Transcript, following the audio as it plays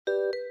Hope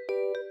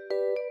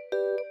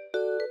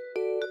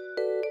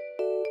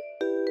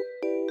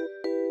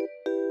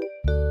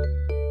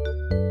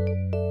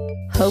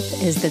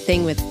is the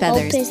thing with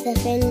feathers. Hope is the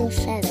thing with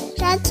feathers.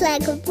 That's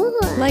like a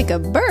bird. Like a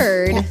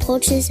bird. That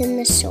perches in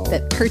the soul.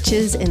 That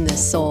perches in the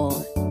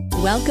soul.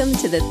 Welcome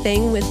to the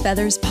Thing with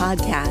Feathers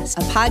podcast,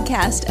 a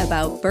podcast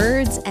about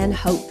birds and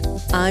hope.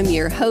 I'm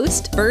your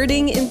host,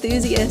 birding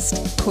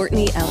enthusiast,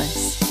 Courtney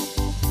Ellis.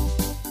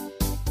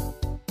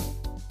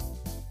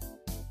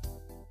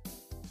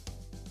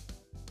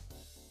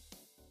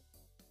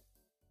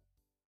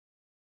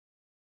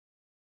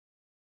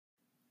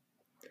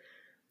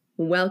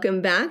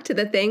 Welcome back to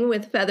the Thing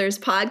with Feathers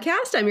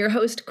podcast. I'm your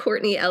host,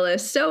 Courtney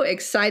Ellis. So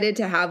excited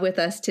to have with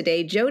us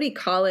today Jody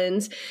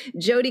Collins.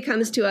 Jody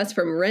comes to us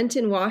from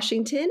Renton,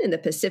 Washington in the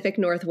Pacific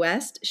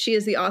Northwest. She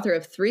is the author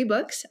of 3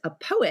 books, a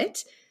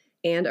poet,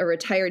 and a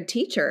retired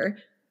teacher.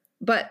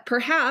 But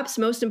perhaps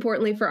most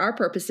importantly for our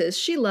purposes,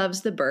 she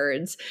loves the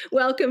birds.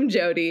 Welcome,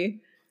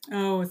 Jody.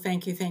 Oh,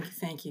 thank you.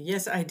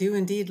 Yes, I do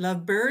indeed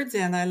love birds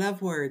and I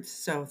love words.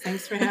 So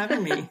thanks for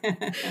having me.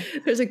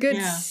 There's a good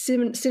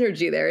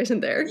synergy there,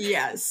 isn't there?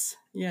 Yes.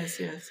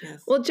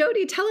 Well,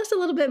 Jody, tell us a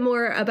little bit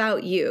more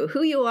about you,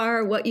 who you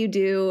are, what you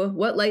do,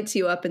 what lights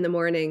you up in the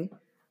morning.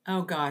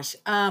 Oh, gosh.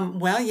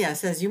 Well,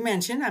 yes, as you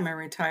mentioned, I'm a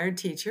retired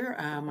teacher.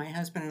 My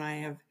husband and I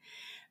have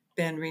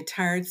been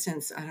retired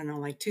since,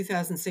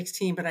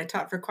 2016, but I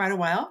taught for quite a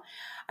while.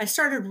 I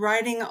started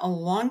writing a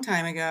long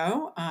time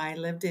ago. I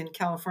lived in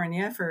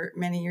California for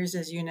many years,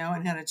 as you know,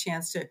 and had a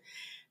chance to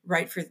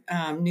write for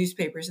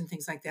newspapers and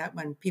things like that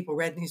when people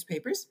read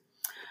newspapers.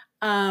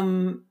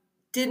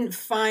 Didn't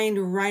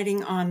find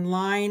writing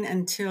online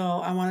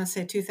until, I want to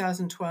say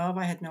 2012.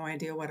 I had no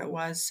idea what it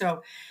was.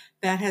 So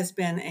that has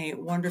been a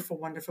wonderful,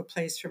 wonderful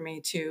place for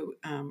me to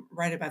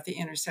write about the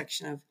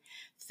intersection of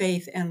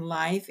faith and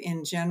life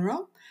in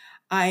general.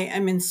 I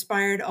am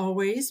inspired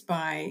always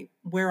by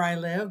where I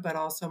live, but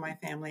also my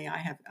family. I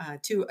have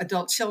 2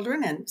 adult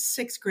children and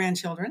 6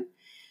 grandchildren.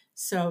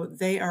 So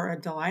they are a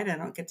delight. I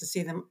don't get to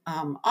see them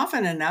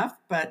often enough,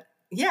 but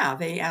yeah,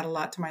 they add a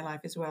lot to my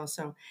life as well.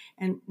 So,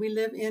 and we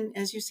live in,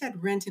 as you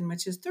said, Renton,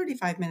 which is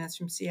 35 minutes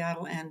from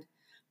Seattle and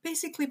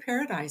basically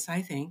paradise,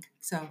 I think.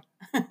 So,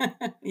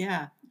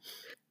 yeah.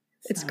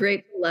 It's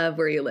great to love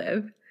where you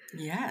live.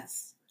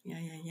 Yes.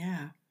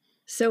 Yeah.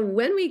 So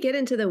when we get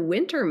into the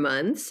winter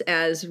months,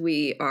 as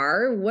we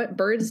are, what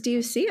birds do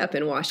you see up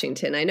in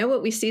Washington? I know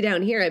what we see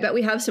down here. I bet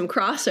we have some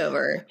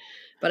crossover,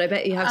 but I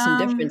bet you have some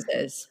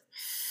differences.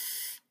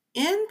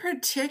 In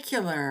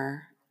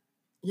particular,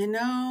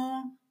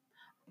 I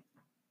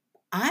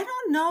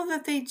don't know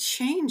that they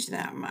change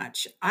that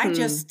much. I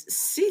just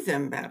see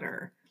them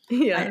better.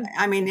 Yeah.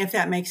 I mean, if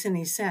that makes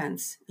any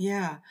sense.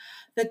 Yeah.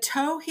 The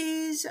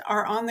towhees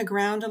are on the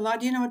ground a lot.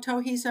 Do you know what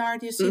towhees are?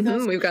 Do you see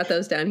those? We've got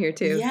those down here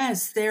too.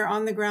 Yes, they're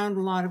on the ground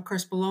a lot. Of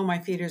course, below my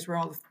feeders where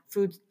all the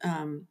food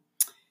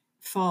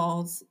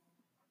falls.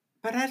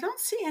 But I don't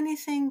see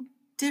anything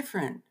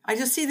different. I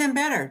just see them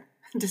better.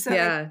 Because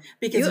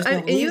there's no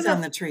leaves on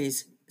the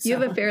trees. So. You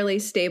have a fairly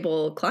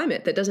stable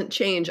climate that doesn't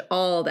change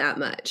all that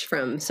much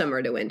from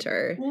summer to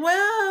winter.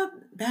 Well,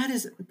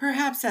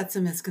 perhaps that's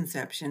a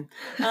misconception.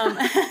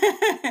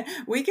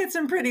 We get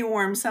some pretty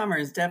warm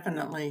summers,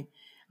 definitely.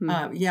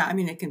 Yeah, I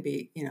mean, it can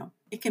be,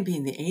 it can be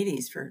in the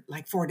 80s for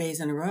like 4 days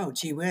in a row.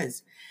 Gee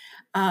whiz.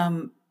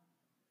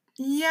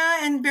 Yeah,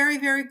 and very,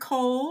 very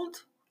cold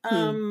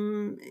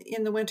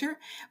in the winter,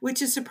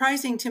 which is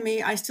surprising to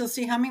me. I still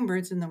see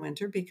hummingbirds in the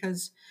winter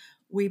because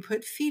we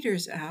put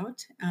feeders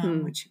out,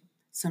 which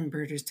some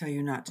birders tell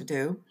you not to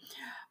do.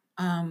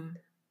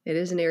 It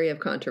is an area of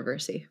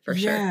controversy, for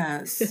sure.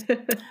 Yes.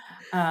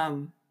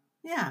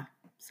 Yeah.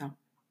 So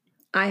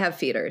I have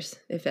feeders,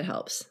 if it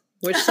helps.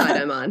 Which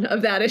side I'm on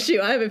of that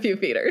issue. I have a few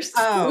feeders.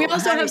 Oh, we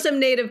also have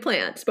some native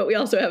plants, but we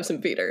also have some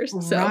feeders.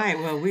 So. Right.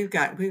 Well, we've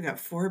got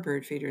 4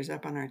 bird feeders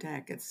up on our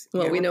deck.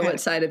 We know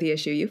what side of the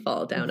issue you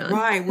fall down on.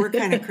 Right. We're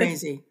kind of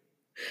crazy.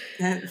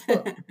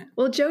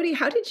 Well, Jody,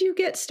 how did you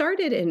get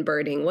started in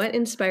birding? What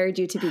inspired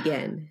you to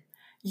begin?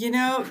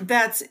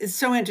 It's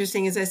so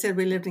interesting. As I said,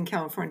 we lived in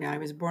California. I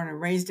was born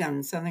and raised down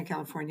in Southern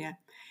California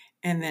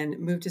and then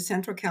moved to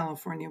Central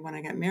California when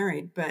I got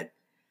married. But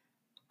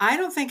I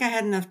don't think I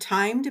had enough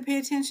time to pay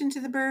attention to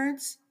the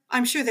birds.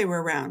 I'm sure they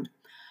were around.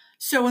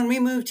 So when we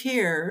moved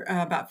here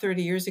about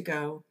 30 years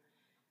ago,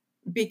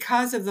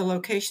 because of the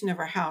location of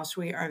our house,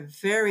 we are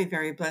very,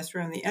 very blessed. We're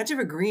on the edge of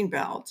a green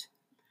belt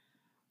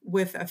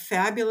with a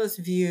fabulous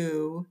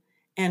view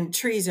and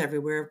trees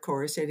everywhere, of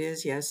course. It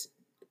is, yes,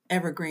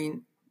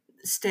 evergreen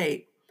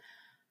state.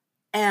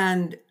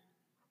 And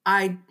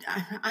I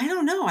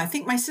don't know. I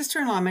think my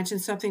sister-in-law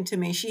mentioned something to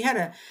me. She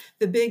had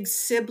the big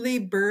Sibley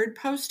bird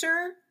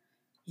poster.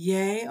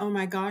 Yay. Oh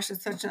my gosh.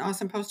 It's such an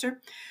awesome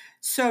poster.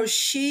 So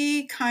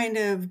she kind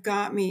of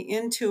got me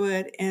into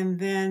it. And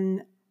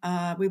then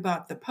we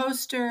bought the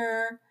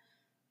poster.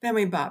 Then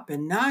we bought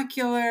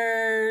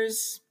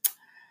binoculars.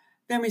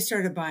 Then we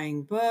started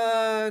buying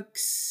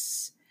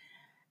books.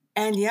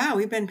 And yeah,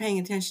 we've been paying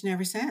attention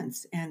ever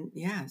since. And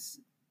yes,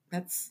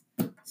 that's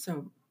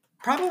so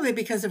probably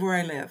because of where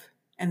I live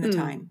and the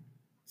time.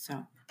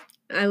 So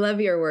I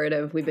love your word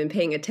of we've been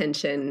paying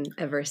attention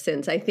ever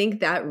since. I think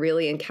that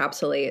really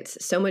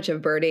encapsulates so much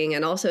of birding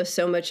and also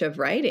so much of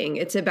writing.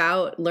 It's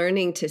about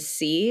learning to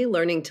see,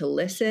 learning to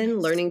listen,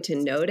 learning to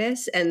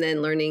notice, and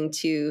then learning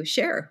to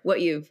share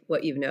what you've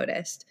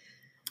noticed.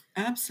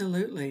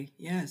 absolutely.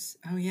 Yes.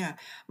 Oh yeah.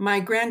 My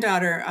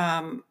granddaughter,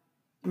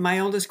 my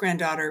oldest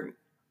granddaughter,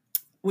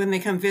 when they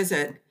come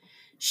visit,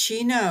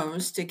 she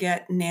knows to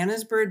get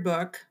Nana's bird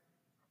book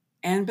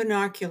and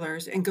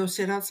binoculars and go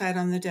sit outside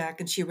on the deck.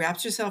 And she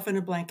wraps herself in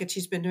a blanket.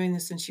 She's been doing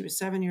this since she was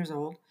 7 years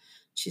old.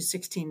 She's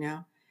 16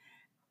 now.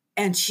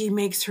 And she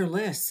makes her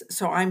lists.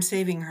 So I'm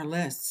saving her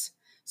lists.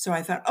 So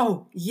I thought,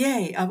 oh,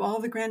 yay, of all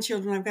the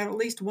grandchildren, I've got at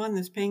least one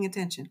that's paying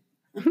attention.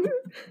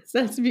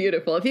 That's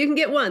beautiful. If you can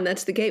get one,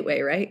 that's the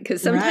gateway, right?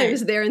 Because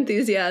sometimes their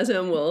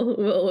enthusiasm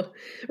will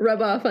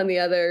rub off on the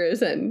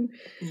others. And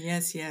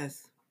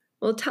yes.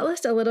 well, tell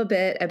us a little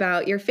bit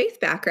about your faith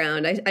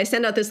background. I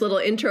sent out this little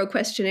intro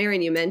questionnaire,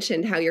 and you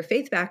mentioned how your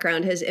faith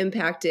background has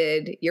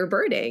impacted your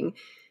birding.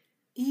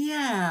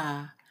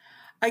 Yeah.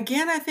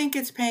 Again, I think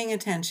it's paying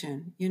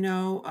attention.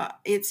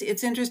 It's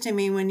interesting to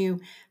me when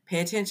you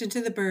pay attention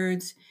to the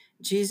birds.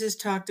 Jesus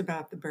talked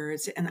about the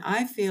birds, and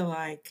I feel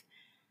like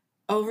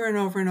over and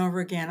over and over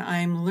again,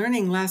 I'm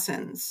learning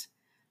lessons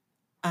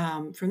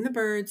from the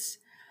birds.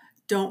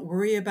 Don't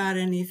worry about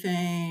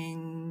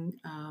anything.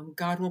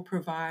 God will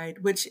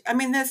provide, which, I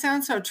mean, that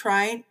sounds so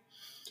trite,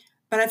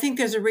 but I think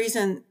there's a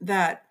reason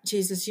that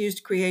Jesus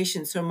used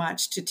creation so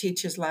much to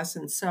teach his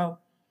lessons. So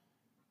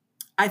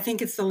I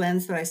think it's the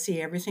lens that I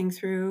see everything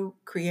through,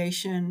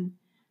 creation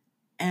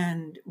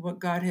and what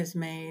God has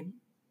made,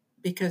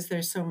 because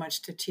there's so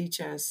much to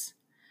teach us.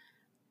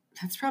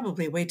 That's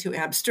probably way too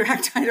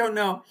abstract. I don't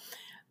know.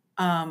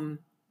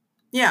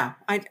 Yeah,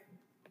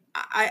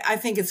 I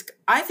think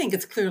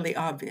it's clearly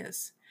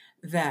obvious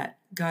that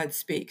God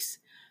speaks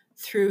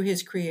through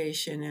his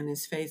creation and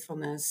his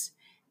faithfulness,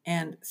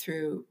 and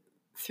through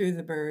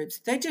the birds.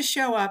 They just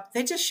show up.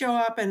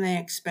 And they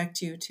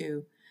expect you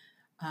to.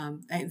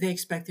 They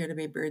expect there to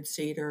be bird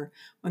seed, or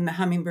when the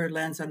hummingbird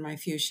lands on my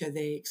fuchsia,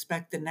 they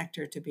expect the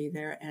nectar to be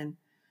there. And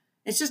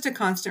it's just a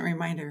constant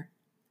reminder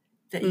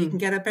that you can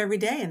get up every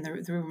day, and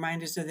the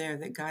reminders are there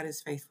that God is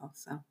faithful.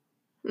 So,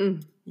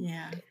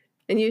 yeah.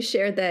 And you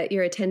shared that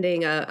you're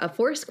attending a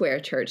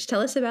Foursquare church.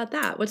 Tell us about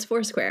that. What's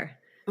Foursquare?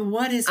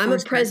 What is I'm a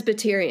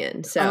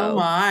Presbyterian, so oh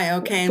my,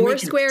 okay.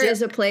 Foursquare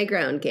is a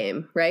playground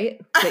game, right?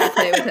 That you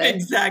play with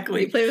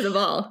exactly. You play with a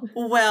ball.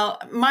 Well,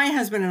 my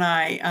husband and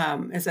I,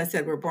 as I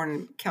said, were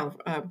born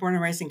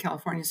and raised in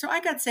California. So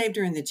I got saved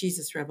during the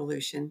Jesus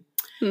Revolution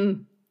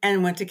and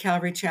went to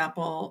Calvary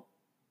Chapel.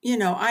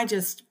 I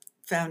just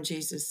found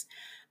Jesus,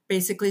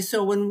 basically.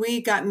 So when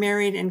we got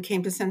married and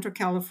came to Central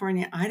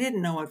California, I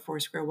didn't know what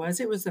Foursquare was.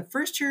 It was the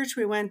first church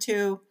we went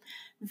to.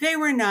 They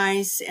were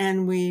nice,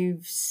 and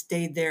we've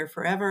stayed there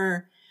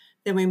forever.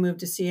 Then we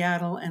moved to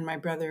Seattle, and my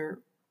brother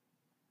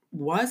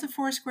was a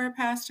Foursquare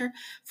pastor.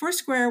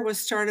 Foursquare was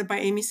started by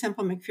Amy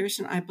Semple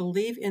McPherson, I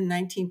believe, in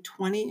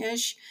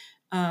 1920-ish.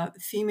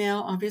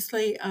 Female,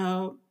 obviously,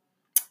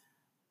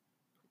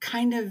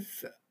 kind of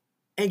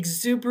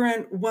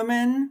exuberant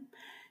woman.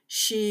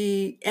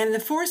 And the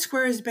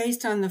Foursquare is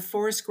based on the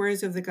four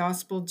squares of the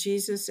gospel: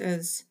 Jesus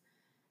as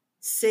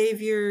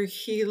Savior,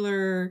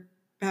 healer,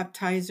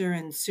 baptizer,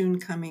 and soon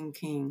coming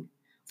King.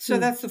 So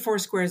that's the four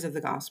squares of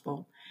the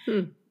gospel.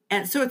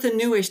 And so it's a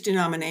newish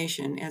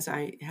denomination, as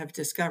I have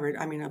discovered.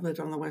 I mean, I've lived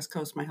on the West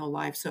Coast my whole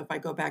life. So if I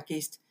go back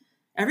east,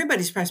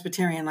 everybody's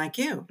Presbyterian like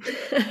you.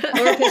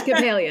 Or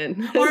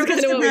Episcopalian. That's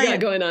kind of what we got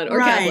going on. Or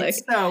right. Catholic.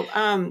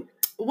 So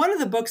one of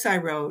the books I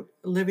wrote,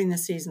 Living the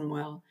Season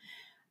Well,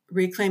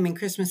 Reclaiming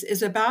Christmas,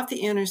 is about the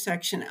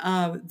intersection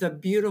of the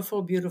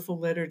beautiful, beautiful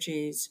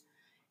liturgies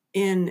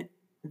in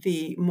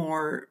the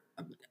more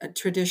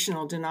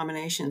traditional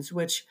denominations,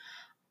 which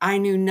I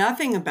knew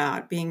nothing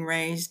about, being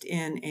raised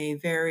in a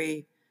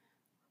very,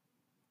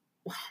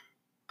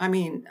 I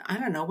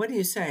don't know, what do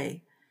you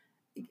say?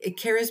 A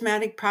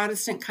charismatic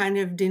Protestant kind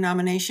of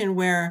denomination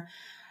where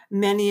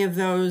many of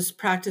those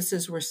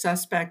practices were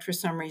suspect for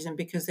some reason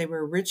because they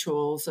were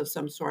rituals of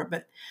some sort.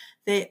 But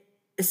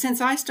since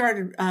I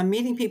started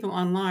meeting people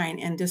online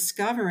and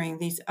discovering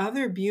these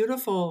other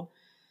beautiful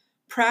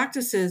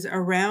practices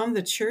around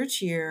the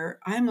church year,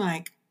 I'm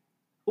like,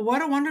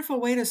 what a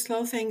wonderful way to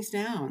slow things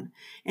down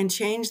and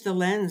change the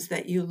lens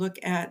that you look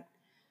at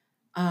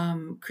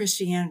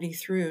Christianity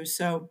through.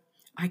 So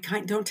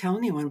don't tell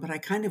anyone, but I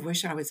kind of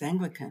wish I was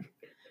Anglican,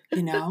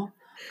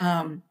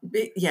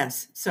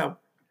 yes. So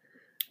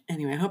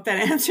anyway, I hope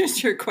that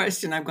answers your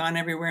question. I've gone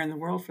everywhere in the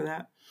world for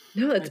that.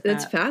 No,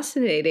 that's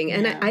fascinating. Yeah.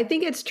 And I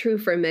think it's true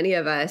for many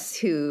of us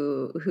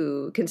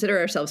who consider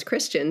ourselves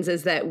Christians,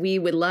 is that we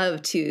would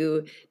love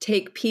to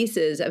take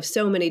pieces of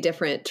so many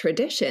different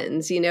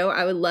traditions.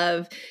 I would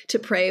love to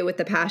pray with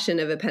the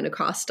passion of a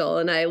Pentecostal,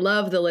 and I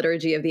love the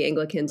liturgy of the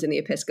Anglicans and the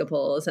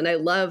Episcopals, and I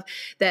love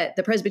that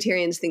the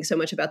Presbyterians think so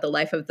much about the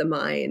life of the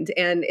mind.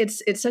 And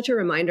it's such a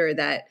reminder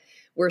that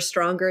we're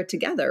stronger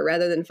together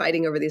rather than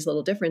fighting over these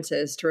little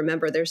differences, to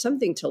remember there's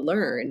something to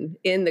learn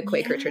in the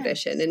Quaker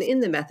tradition and in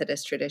the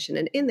Methodist tradition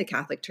and in the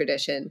Catholic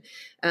tradition.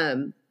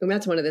 And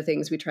that's one of the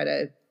things we try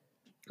to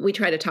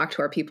talk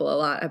to our people a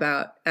lot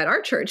about at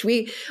our church.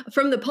 We,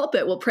 from the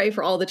pulpit, will pray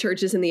for all the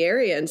churches in the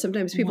area. And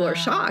sometimes people are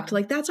shocked,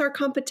 like, that's our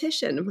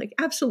competition. I'm like,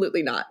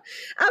 absolutely not.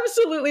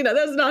 Absolutely not.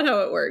 That's not how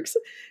it works.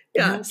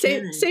 Yeah. No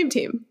same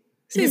team.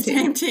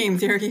 Same team.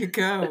 There you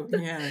go.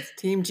 Yes.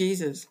 Team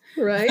Jesus.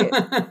 Right.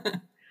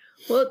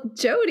 Well,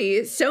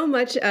 Jody, so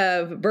much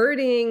of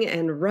birding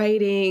and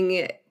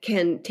writing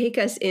can take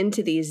us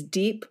into these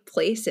deep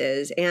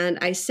places. And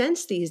I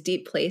sense these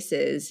deep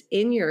places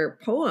in your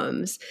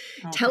poems.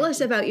 Tell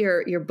us about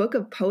your book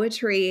of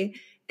poetry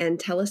and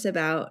tell us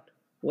about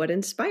what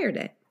inspired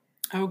it.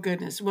 Oh,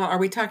 goodness. Well, are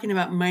we talking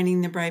about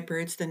Mining the Bright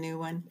Birds, the new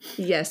one?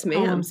 Yes,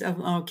 ma'am.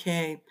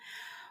 Okay.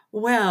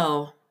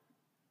 Well,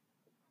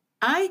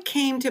 I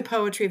came to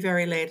poetry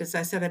very late. As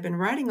I said, I've been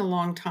writing a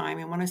long time.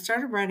 And when I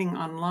started writing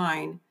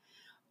online,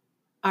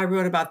 I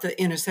wrote about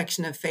the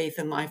intersection of faith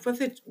and life,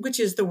 which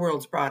is the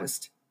world's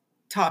broadest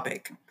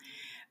topic.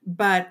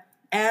 But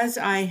as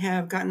I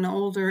have gotten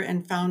older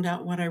and found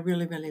out what I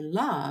really, really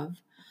love,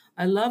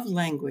 I love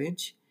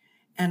language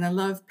and I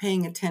love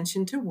paying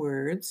attention to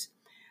words.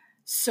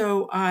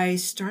 So I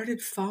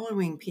started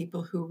following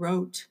people who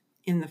wrote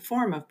in the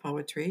form of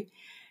poetry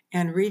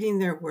and reading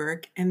their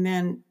work. And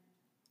then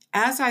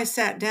as I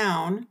sat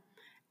down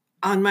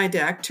on my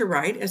deck to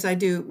write, as I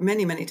do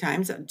many, many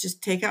times, I'll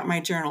just take out my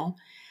journal,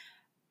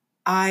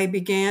 I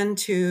began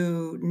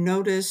to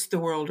notice the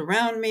world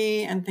around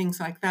me and things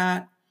like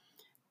that.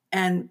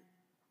 And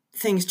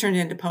things turned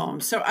into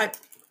poems. So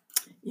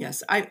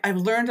I've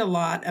learned a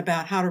lot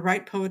about how to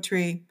write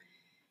poetry,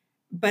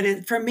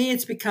 but for me,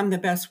 it's become the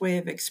best way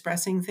of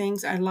expressing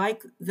things. I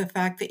like the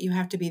fact that you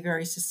have to be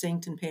very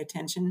succinct and pay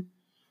attention.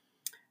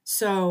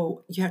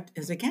 So you have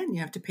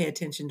to pay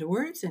attention to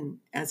words. And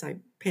as I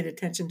paid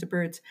attention to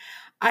birds,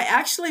 I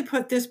actually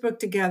put this book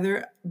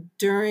together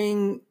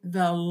during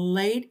the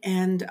late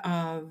end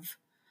of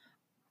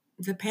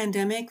the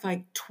pandemic,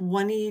 like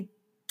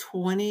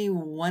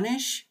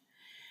 2021-ish.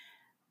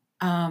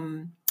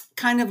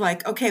 Kind of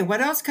like, okay,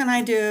 what else can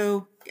I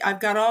do? I've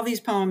got all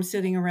these poems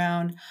sitting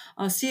around.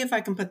 I'll see if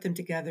I can put them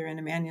together in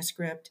a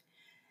manuscript.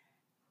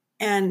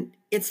 And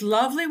it's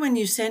lovely when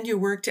you send your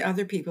work to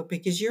other people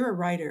because you're a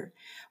writer.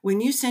 When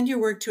you send your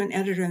work to an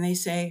editor and they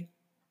say,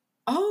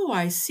 oh,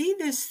 I see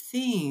this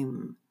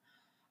theme.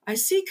 I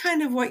see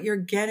kind of what you're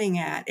getting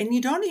at. And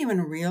you don't even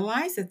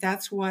realize that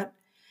that's what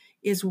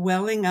is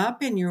welling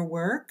up in your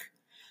work.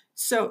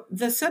 So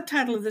the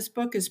subtitle of this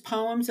book is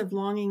Poems of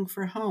Longing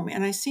for Home.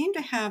 And I seem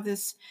to have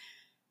this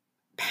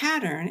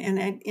pattern.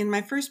 And in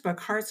my first book,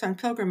 Hearts on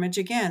Pilgrimage,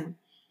 again,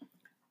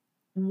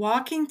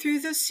 walking through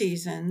the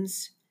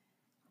seasons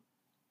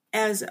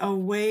as a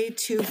way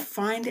to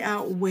find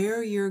out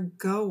where you're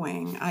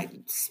going.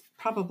 I'm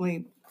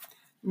probably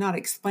not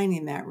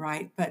explaining that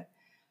right, but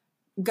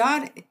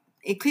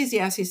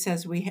Ecclesiastes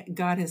says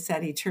God has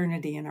set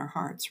eternity in our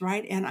hearts,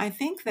 right? And I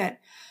think that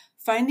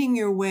finding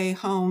your way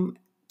home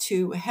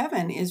to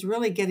heaven is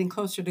really getting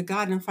closer to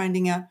God and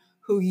finding out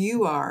who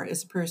you are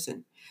as a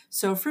person.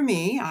 So for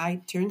me,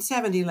 I turned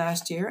 70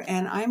 last year,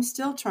 and I'm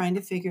still trying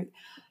to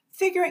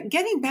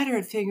getting better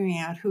at figuring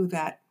out who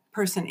that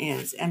person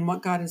is and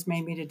what God has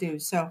made me to do.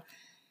 So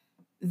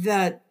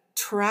the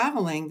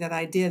traveling that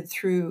I did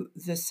through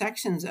the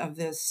sections of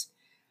this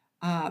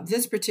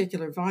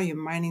particular volume,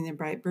 Mining the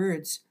Bright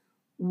Birds,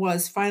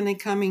 was finally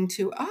coming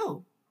to,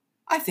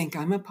 I think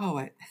I'm a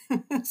poet.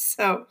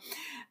 So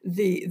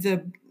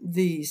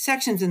the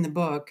sections in the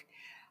book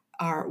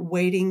are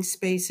waiting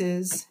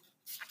spaces,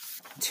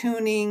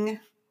 tuning,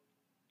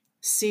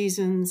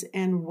 seasons,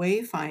 and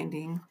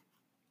wayfinding,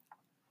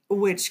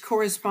 which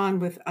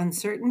correspond with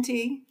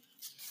uncertainty,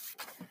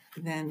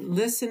 then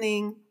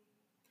listening,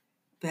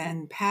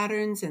 then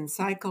patterns and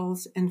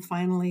cycles, and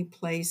finally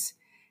place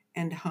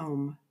and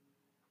home.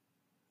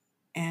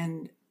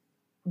 And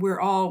we're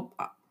all,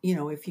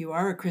 if you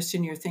are a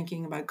Christian, you're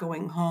thinking about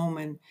going home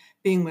and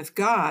being with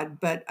God,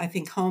 but I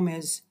think home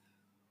is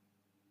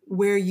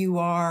where you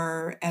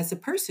are as a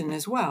person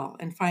as well,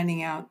 and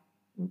finding out,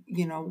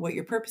 what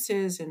your purpose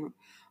is and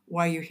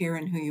why you're here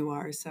and who you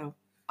are. So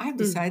I've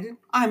decided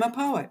I'm a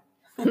poet.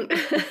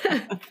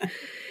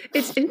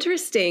 It's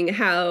interesting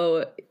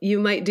how you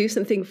might do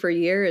something for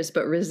years,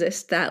 but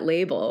resist that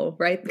label,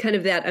 right? Kind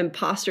of that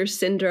imposter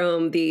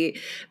syndrome.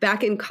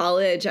 Back in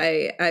college,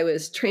 I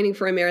was training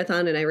for a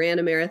marathon and I ran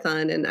a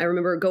marathon. And I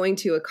remember going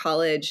to a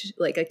college,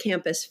 like a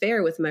campus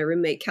fair with my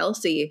roommate,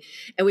 Kelsey.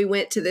 And we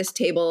went to this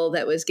table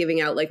that was giving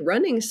out like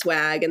running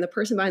swag. And the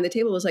person behind the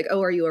table was like,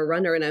 oh, are you a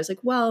runner? And I was like,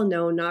 well,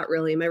 no, not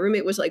really. My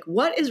roommate was like,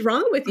 what is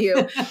wrong with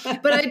you?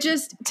 But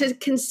to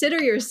consider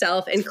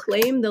yourself and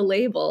claim the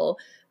label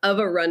of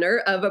a runner,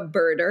 of a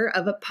birder,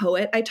 of a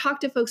poet. I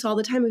talk to folks all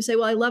the time who say,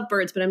 well, I love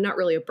birds, but I'm not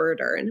really a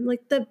birder. And I'm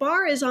like, the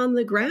bar is on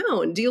the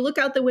ground. Do you look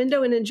out the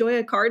window and enjoy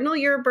a cardinal?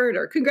 You're a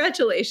birder.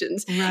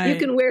 Congratulations. Right. You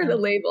can wear the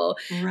label.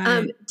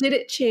 Right. Did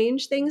it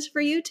change things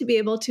for you to be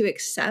able to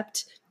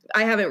accept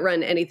I haven't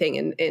run anything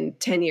in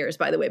 10 years,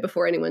 by the way,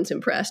 before anyone's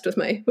impressed with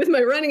my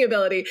running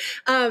ability.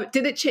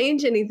 Did it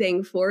change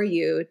anything for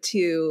you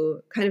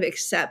to kind of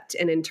accept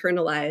and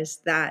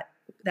internalize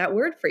that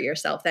word for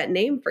yourself, that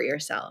name for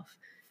yourself?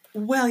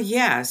 Well,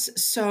 yes.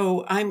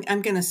 So I'm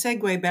going to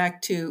segue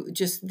back to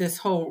just this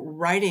whole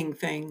writing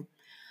thing,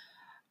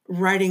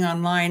 writing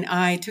online.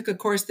 I took a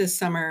course this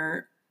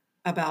summer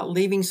about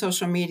leaving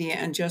social media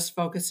and just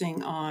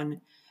focusing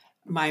on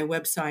my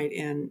website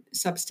and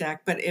Substack.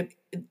 But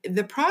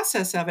the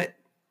process of it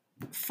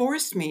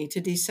forced me to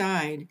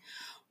decide,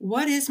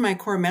 what is my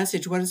core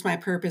message? What is my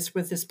purpose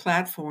with this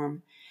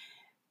platform?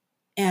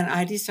 And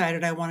I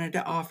decided I wanted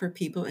to offer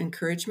people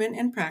encouragement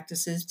and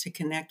practices to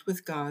connect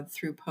with God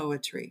through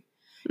poetry.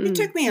 It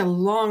took me a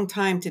long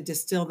time to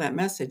distill that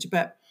message,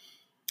 but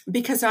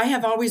because I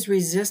have always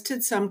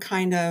resisted some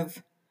kind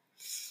of,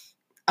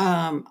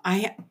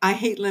 I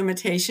hate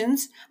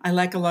limitations. I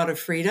like a lot of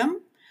freedom,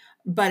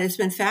 but it's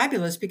been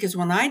fabulous because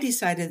when I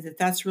decided that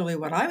that's really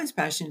what I was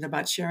passionate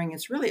about sharing,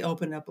 it's really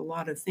opened up a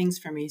lot of things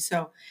for me.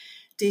 So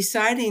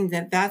deciding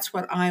that that's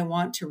what I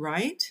want to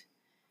write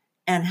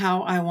and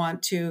how I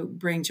want to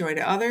bring joy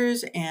to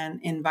others and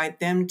invite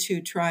them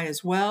to try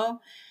as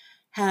well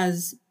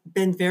has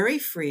been very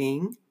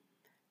freeing.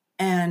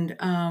 And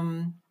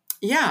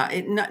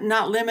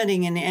not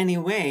limiting in any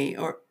way,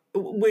 or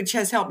which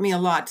has helped me a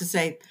lot to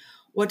say,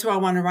 what do I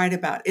want to write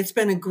about? It's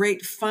been a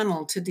great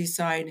funnel to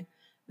decide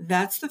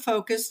that's the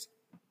focus.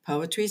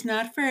 Poetry's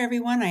not for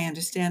everyone. I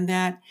understand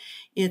that.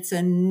 It's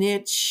a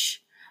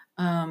niche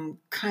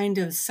kind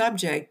of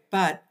subject,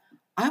 but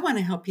I want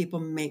to help people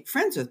make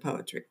friends with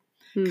poetry,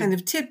 kind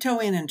of tiptoe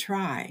in and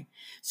try.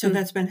 So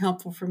that's been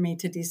helpful for me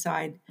to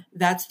decide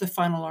that's the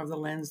funnel or the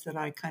lens that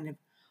I kind of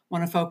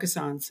want to focus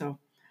on. So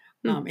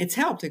it's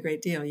helped a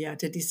great deal,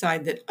 to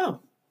decide that,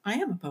 I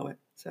am a poet.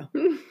 So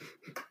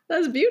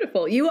that's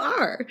beautiful. You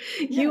are.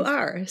 Yes. You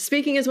are.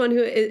 Speaking as one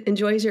who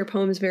enjoys your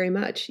poems very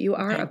much, you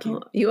are a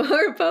poet. You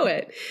are a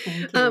poet.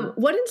 Thank you.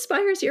 What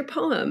inspires your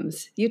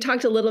poems? You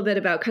talked a little bit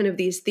about kind of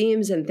these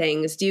themes and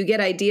things. Do you get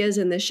ideas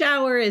in the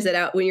shower? Is it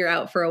out when you're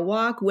out for a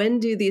walk? When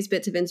do these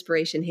bits of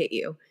inspiration hit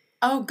you?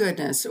 Oh,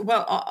 goodness.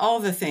 Well,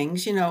 all the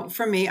things,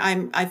 for me,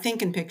 I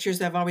think in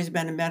pictures. I've always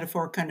been a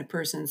metaphor kind of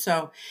person.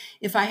 So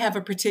if I have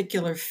a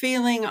particular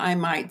feeling, I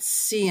might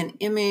see an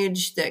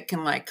image that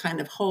can kind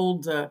of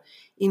hold the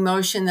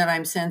emotion that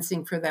I'm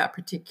sensing for that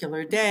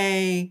particular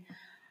day.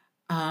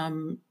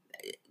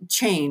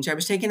 Change. I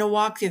was taking a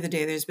walk the other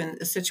day. There's been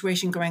a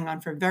situation going on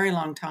for a very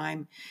long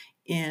time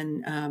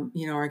in,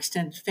 our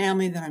extended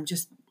family that I'm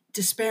just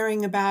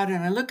despairing about.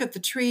 And I look at the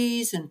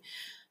trees and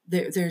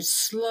they're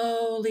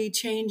slowly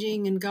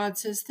changing, and God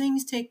says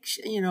things things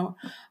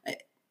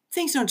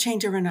don't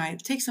change overnight.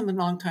 It takes them a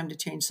long time to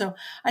change. So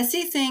I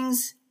see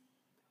things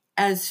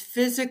as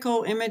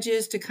physical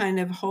images to kind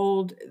of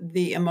hold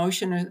the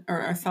emotion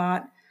or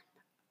thought.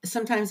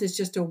 Sometimes it's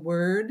just a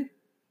word.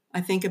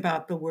 I think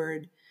about the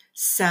word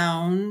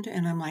sound,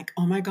 and I'm like,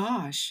 oh my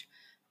gosh,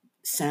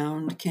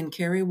 sound can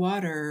carry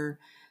water.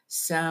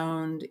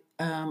 Sound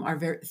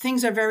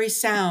things are very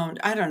sound.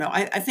 I don't know.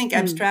 I think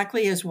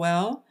abstractly as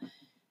well.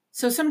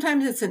 So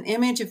sometimes it's an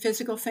image, a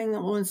physical thing that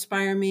will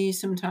inspire me.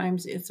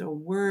 Sometimes it's a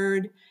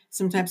word.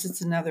 Sometimes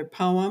it's another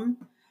poem.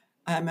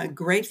 I'm a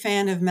great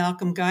fan of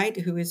Malcolm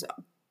Guite, who is,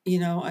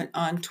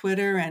 on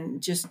Twitter,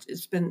 and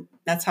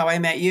that's how I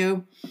met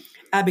you.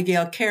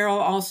 Abigail Carroll,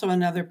 also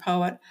another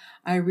poet.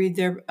 I read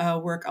their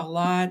work a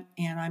lot,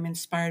 and I'm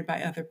inspired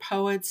by other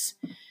poets.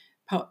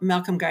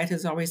 Malcolm Guite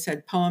has always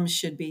said poems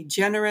should be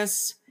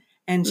generous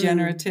and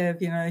generative.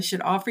 They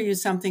should offer you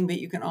something, but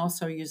you can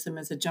also use them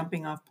as a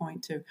jumping off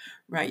point to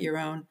write your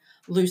own.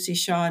 Lucy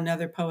Shaw,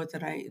 another poet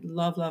that I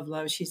love, love,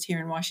 love. She's here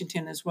in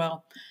Washington as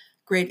well.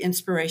 Great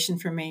inspiration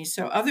for me.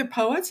 So other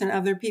poets and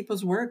other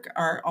people's work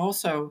are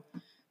also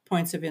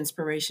points of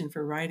inspiration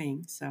for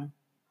writing. So,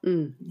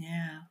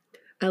 yeah.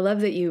 I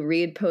love that you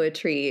read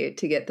poetry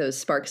to get those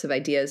sparks of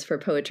ideas for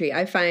poetry.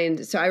 I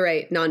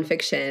write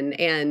nonfiction,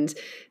 and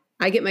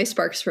I get my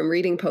sparks from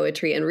reading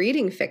poetry and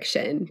reading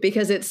fiction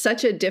because it's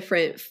such a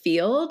different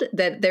field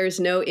that there's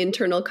no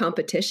internal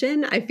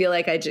competition. I feel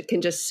like I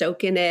can just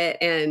soak in it.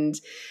 And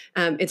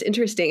it's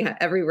interesting how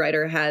every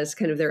writer has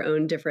kind of their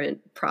own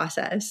different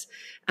process.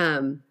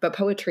 But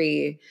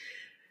poetry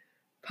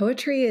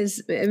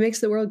it makes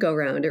the world go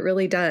round. It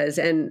really does.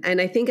 And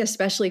I think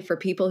especially for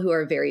people who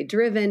are very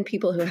driven,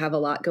 people who have a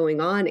lot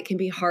going on, it can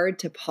be hard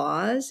to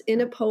pause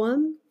in a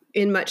poem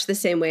in much the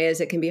same way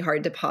as it can be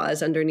hard to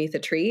pause underneath a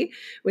tree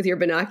with your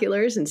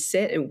binoculars and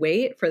sit and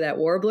wait for that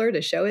warbler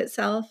to show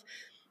itself.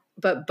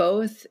 But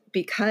both,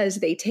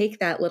 because they take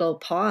that little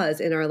pause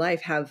in our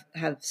life, have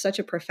such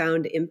a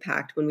profound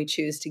impact when we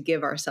choose to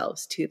give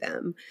ourselves to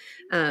them.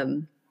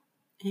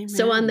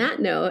 So on that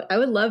note, I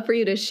would love for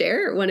you to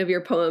share one of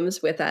your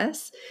poems with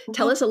us.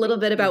 Tell us a little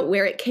bit about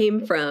where it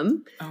came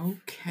from.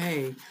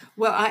 Okay.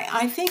 Well,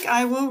 I think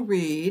I will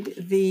read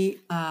the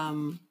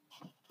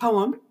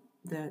poem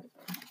that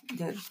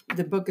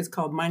the book is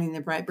called Minding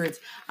the Bright Birds.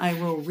 I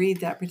will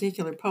read that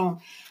particular poem.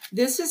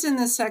 This is in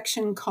the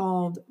section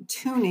called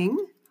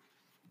Tuning,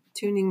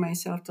 tuning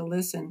myself to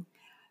listen.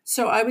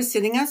 So I was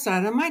sitting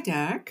outside on my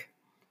deck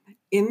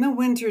in the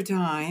winter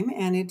time,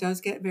 and it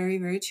does get very,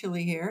 very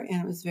chilly here,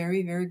 and it was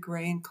very, very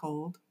gray and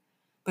cold.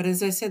 But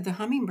as I said, the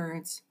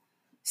hummingbirds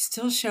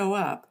still show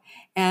up.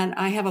 And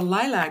I have a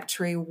lilac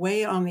tree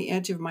way on the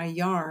edge of my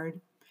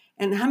yard.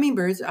 And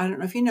hummingbirds, I don't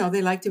know if you know,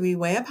 they like to be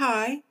way up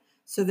high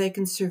so they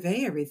can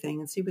survey everything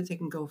and see what they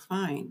can go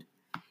find.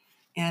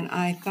 And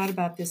I thought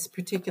about this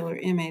particular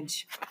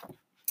image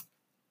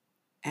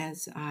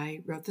as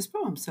I wrote this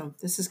poem. So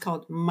this is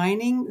called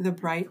Mining the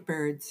Bright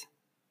Birds.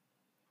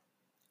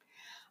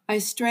 I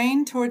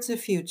strain towards the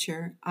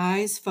future,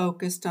 eyes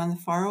focused on the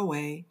far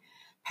away,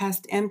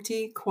 past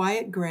empty,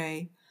 quiet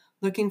gray,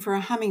 looking for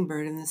a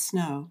hummingbird in the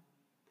snow.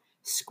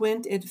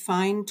 Squint at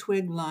fine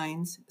twig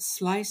lines,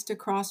 sliced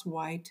across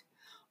white,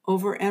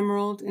 over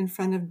emerald in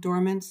front of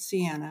dormant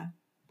sienna.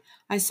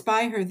 I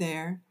spy her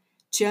there,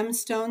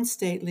 gemstone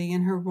stately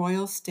in her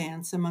royal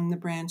stance among the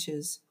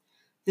branches.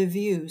 The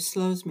view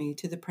slows me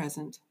to the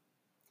present.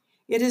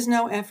 It is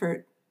no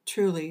effort,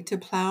 truly, to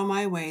plow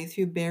my way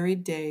through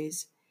buried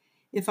days,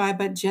 if I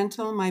but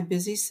gentle my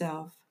busy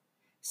self,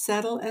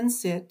 settle and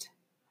sit,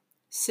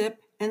 sip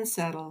and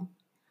settle,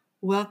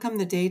 welcome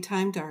the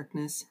daytime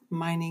darkness,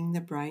 mining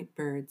the bright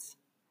birds.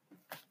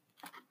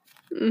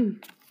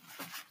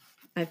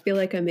 I feel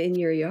like I'm in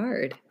your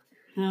yard.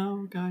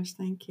 Oh, gosh,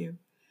 thank you.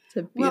 It's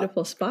a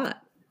beautiful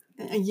spot.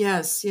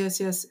 Yes.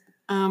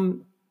 The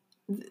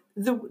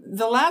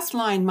last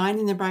line,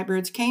 mining the bright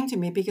birds, came to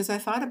me because I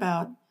thought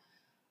about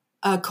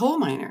coal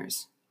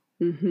miners.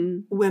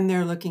 When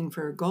they're looking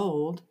for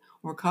gold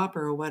or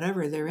copper or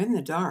whatever, they're in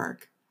the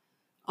dark.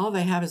 All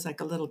they have is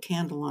like a little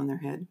candle on their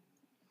head.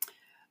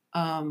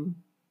 And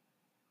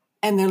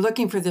they're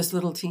looking for this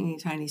little teeny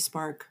tiny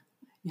spark,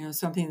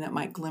 something that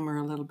might glimmer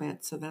a little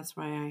bit. So that's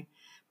why I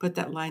put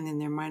that line in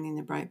there, mining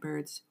the bright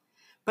birds.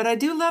 But I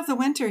do love the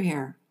winter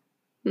here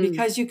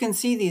because you can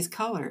see these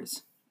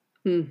colors.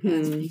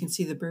 And you can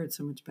see the birds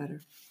so much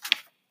better.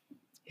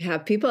 Yeah,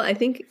 I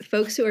think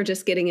folks who are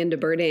just getting into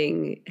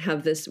birding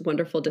have this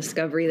wonderful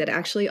discovery that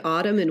actually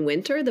autumn and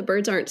winter, the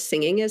birds aren't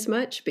singing as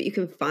much, but you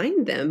can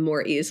find them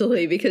more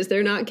easily because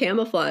they're not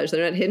camouflaged.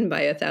 They're not hidden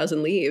by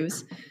 1,000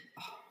 leaves.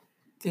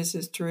 This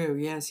is true.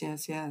 Yes.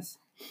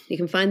 You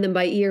can find them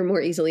by ear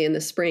more easily in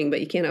the spring, but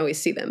you can't always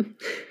see them.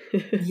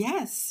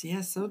 Yes.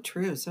 So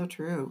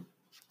true.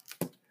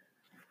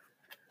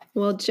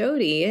 Well,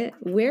 Jody,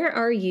 where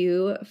are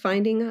you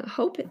finding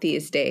hope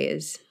these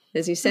days?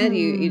 As you said,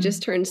 you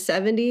just turned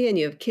 70 and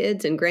you have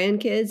kids and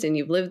grandkids and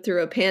you've lived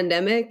through a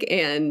pandemic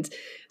and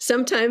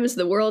sometimes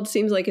the world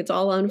seems like it's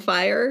all on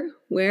fire.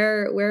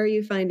 Where are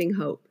you finding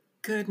hope?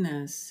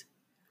 Goodness.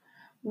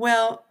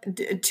 Well,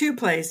 two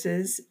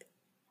places.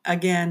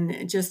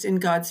 Again, just in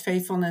God's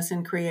faithfulness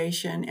in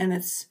creation. And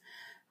it's,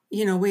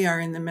 we are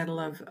in the middle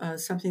of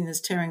something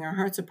that's tearing our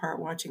hearts apart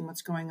watching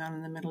what's going on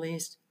in the Middle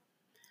East.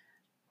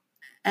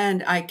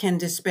 And I can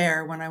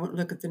despair when I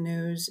look at the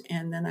news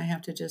and then I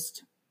have to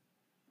just...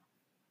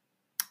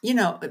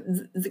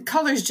 the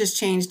colors just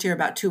changed here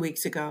about 2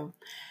 weeks ago.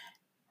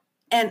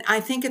 And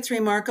I think it's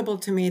remarkable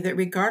to me that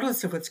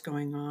regardless of what's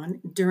going on,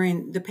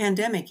 during the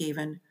pandemic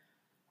even,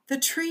 the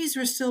trees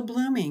were still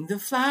blooming, the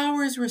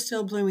flowers were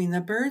still blooming,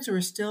 the birds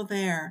were still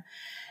there.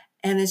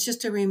 And it's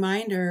just a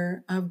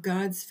reminder of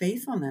God's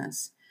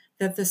faithfulness,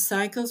 that the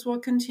cycles will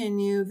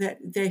continue,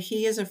 that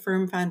He is a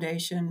firm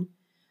foundation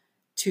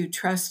to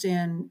trust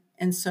in.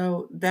 And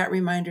so that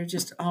reminder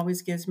just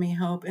always gives me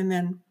hope. And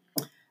then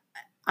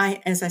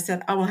as I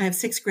said, I will have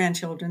 6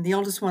 grandchildren. The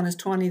oldest one is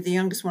 20. The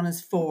youngest one is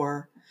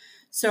 4.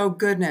 So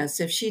goodness,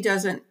 if she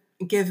doesn't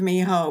give me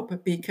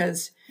hope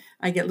because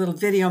I get little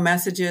video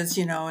messages,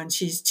 and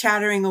she's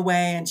chattering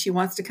away and she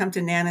wants to come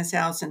to Nana's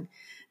house and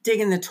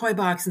dig in the toy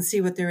box and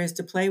see what there is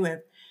to play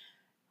with.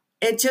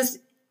 It just,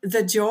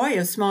 the joy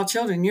of small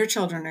children, your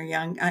children are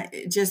young,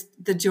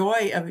 just the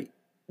joy of,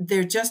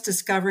 they're just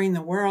discovering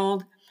the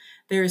world.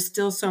 There is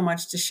still so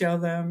much to show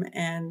them.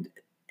 And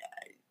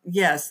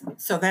yes,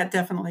 so that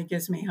definitely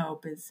gives me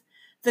hope, is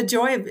the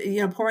joy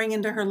of, pouring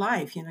into her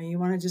life. You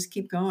want to just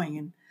keep going.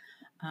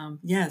 And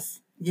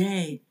yes,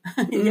 yay.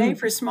 Yay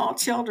for small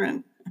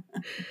children.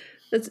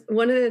 That's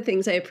one of the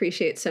things I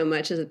appreciate so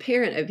much as a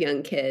parent of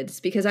young kids,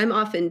 because I'm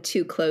often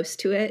too close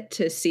to it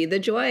to see the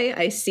joy.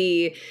 I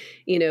see,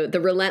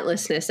 the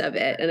relentlessness of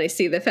it. And I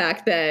see the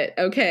fact that,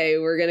 okay,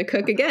 we're going to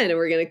cook again and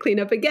we're going to clean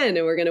up again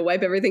and we're going to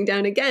wipe everything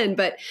down again.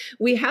 But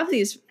we have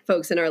these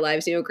folks in our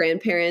lives,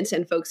 grandparents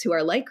and folks who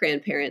are like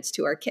grandparents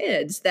to our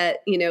kids that,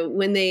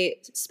 when they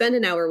spend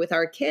an hour with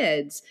our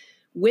kids,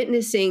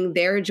 witnessing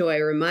their joy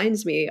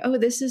reminds me, oh,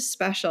 this is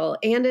special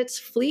and it's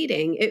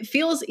fleeting. It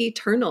feels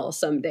eternal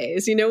some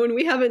days. When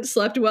we haven't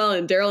slept well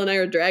and Daryl and I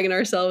are dragging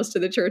ourselves to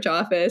the church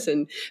office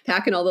and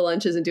packing all the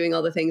lunches and doing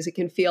all the things, it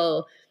can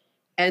feel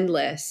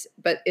endless.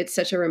 But it's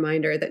such a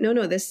reminder that no,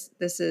 this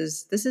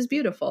is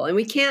beautiful. And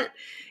we can't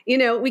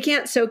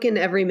soak in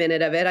every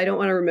minute of it. I don't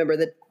want to remember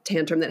the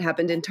tantrum that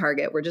happened in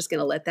Target. We're just going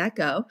to let that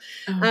go.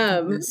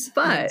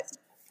 But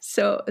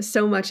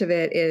so much of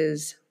it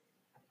is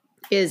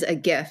a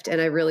gift.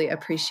 And I really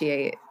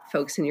appreciate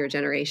folks in your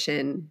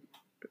generation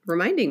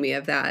reminding me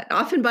of that,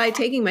 often by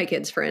taking my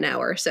kids for an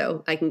hour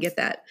so I can get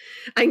that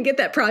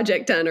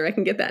project done, or I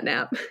can get that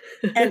nap.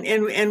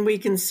 and we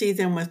can see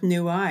them with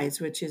new eyes,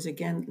 which is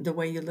again the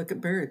way you look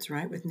at birds,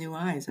 right? With new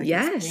eyes, like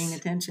it's paying Yes.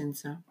 attention.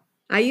 So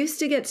I used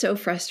to get so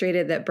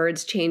frustrated that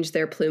birds change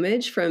their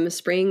plumage from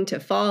spring to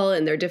fall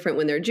and they're different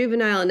when they're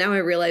juvenile. And now I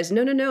realize,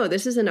 no,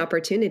 this is an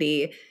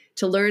opportunity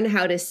to learn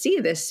how to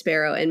see this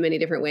sparrow in many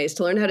different ways,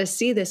 to learn how to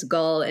see this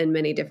gull in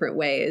many different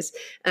ways.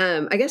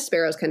 I guess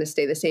sparrows kind of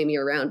stay the same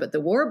year round, but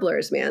the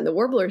warblers, man, the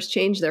warblers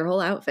change their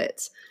whole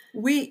outfits.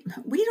 we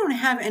don't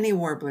have any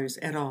warblers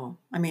at all.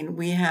 I mean,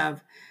 we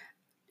have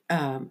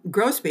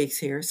grosbeaks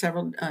here,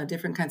 several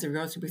different kinds of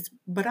grosbeaks,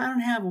 but I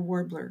don't have a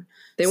warbler.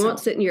 They won't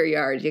sit in your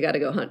yard. You got to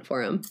go hunt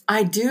for them.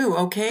 I do.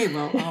 Okay.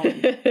 Well,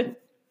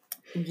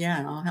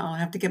 I'll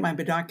have to get my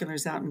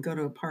binoculars out and go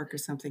to a park or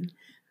something.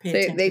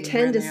 They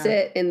tend to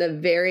sit in the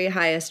very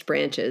highest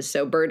branches.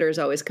 So birders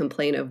always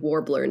complain of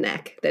warbler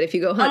neck, that if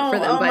you go hunt for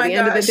them by the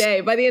end of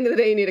the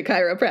day, you need a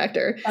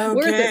chiropractor. Okay.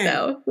 Worth it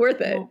though.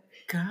 Worth it. Oh,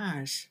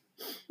 gosh.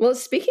 Well,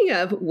 speaking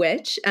of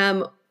which,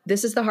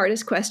 this is the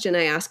hardest question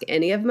I ask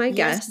any of my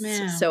guests.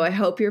 Ma'am. So I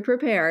hope you're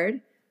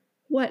prepared.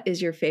 What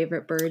is your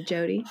favorite bird,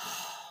 Jody?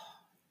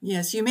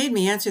 Yes, you made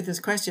me answer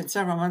this question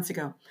several months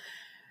ago.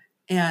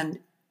 And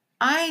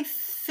I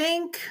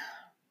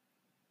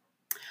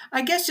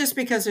guess just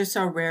because they're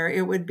so rare,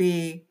 it would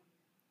be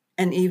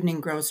an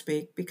evening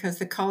grosbeak, because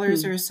the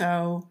colors are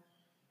so,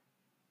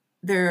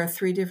 there are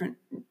 3 different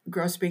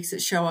grosbeaks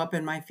that show up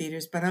in my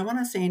feeders, but I want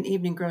to say an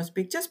evening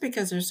grosbeak just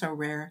because they're so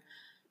rare.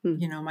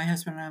 You know, my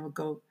husband and I would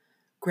go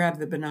grab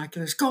the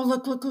binoculars, go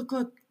look,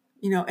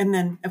 you know, and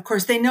then of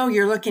course they know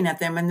you're looking at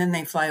them and then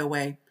they fly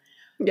away.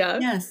 Yeah.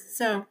 Yes.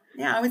 So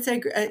yeah, I would say,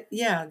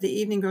 the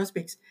evening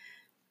grosbeaks.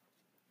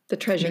 The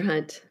treasure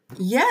hunt.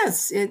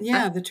 Yes.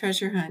 The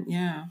treasure hunt.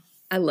 Yeah.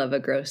 I love a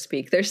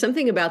grosbeak. There's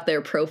something about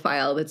their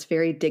profile that's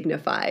very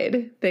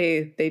dignified.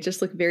 They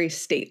just look very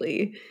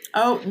stately.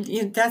 Oh,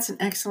 that's an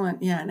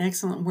excellent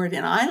word.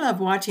 And I love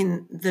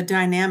watching the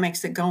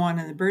dynamics that go on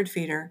in the bird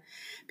feeder,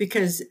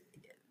 because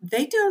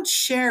they don't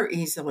share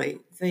easily.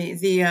 The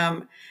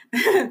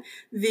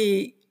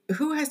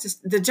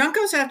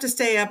juncos have to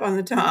stay up on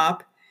the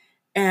top,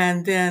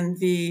 and then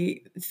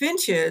the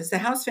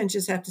house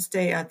finches have to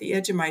stay at the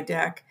edge of my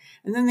deck,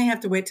 and then they have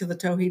to wait till the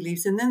towhee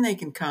leaves, and then they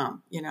can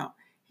come. You know,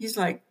 he's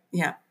like,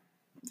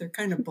 they're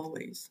kind of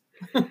bullies.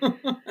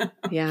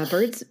 Yeah,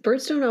 birds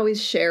don't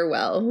always share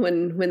well.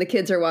 When the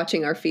kids are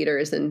watching our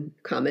feeders and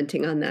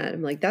commenting on that,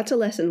 I'm like, that's a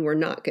lesson we're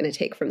not going to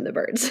take from the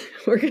birds.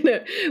 We're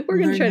gonna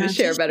try to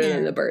share better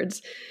than the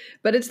birds.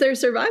 But it's their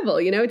survival.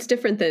 You know, it's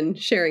different than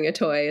sharing a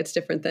toy. It's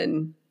different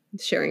than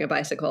sharing a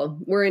bicycle.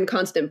 We're in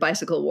constant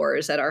bicycle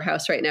wars at our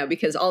house right now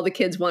because all the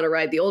kids want to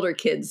ride the older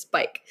kids'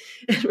 bike,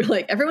 and we're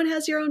like, everyone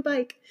has your own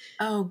bike.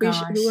 Oh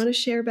gosh, we want to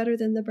share better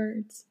than the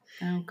birds.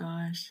 Oh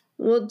gosh.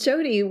 Well,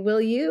 Jody, will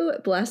you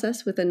bless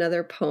us with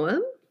another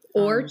poem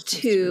or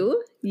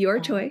two? Your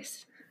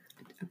choice.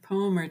 A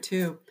poem or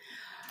two.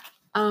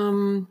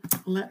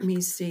 Let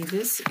me see.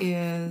 This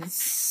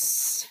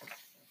is.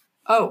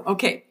 Oh,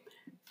 okay.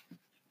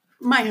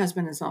 My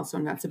husband is also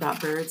nuts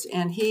about birds,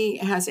 and he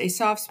has a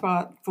soft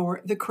spot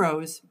for the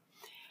crows,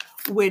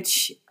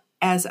 which,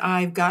 as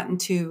I've gotten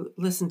to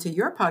listen to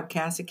your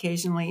podcast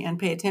occasionally and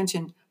pay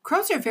attention,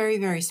 crows are very,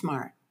 very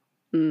smart.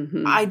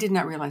 Mm-hmm. I did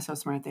not realize how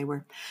smart they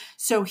were.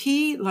 So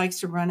he likes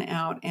to run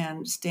out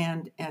and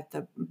stand at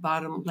the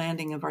bottom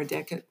landing of our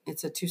deck.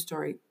 It's a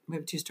 2-story. We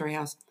have a 2-story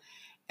house,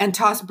 and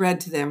toss bread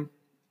to them.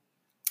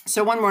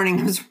 So one morning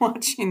I was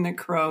watching the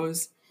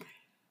crows,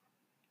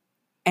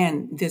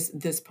 and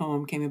this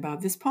poem came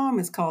about. This poem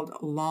is called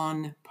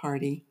Lawn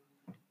Party.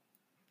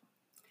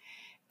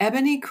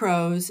 Ebony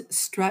crows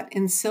strut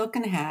in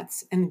silken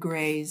hats and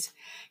graze,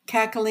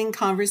 cackling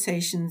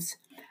conversations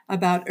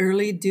about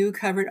early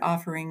dew-covered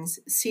offerings,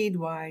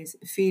 seed-wise,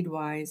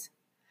 feed-wise.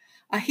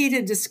 A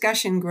heated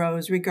discussion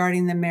grows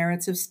regarding the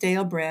merits of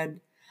stale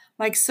bread,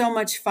 like so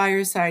much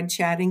fireside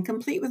chatting,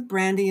 complete with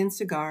brandy and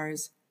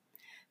cigars.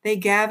 They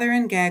gather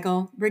and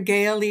gaggle,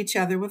 regale each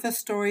other with a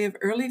story of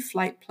early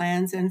flight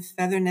plans and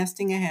feather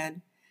nesting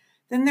ahead.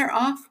 Then they're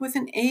off with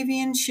an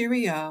avian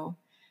cheerio,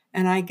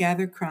 and I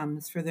gather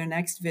crumbs for their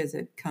next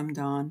visit come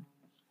dawn.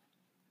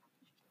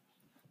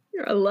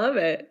 I love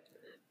it.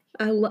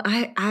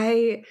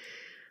 I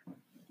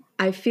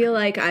feel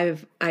like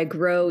I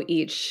grow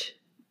each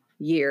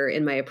year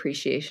in my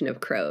appreciation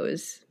of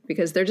crows,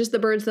 because they're just the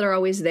birds that are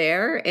always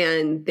there,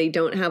 and they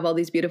don't have all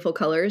these beautiful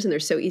colors, and they're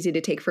so easy to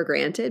take for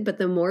granted. But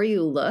the more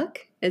you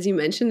look, as you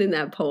mentioned in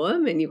that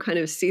poem, and you kind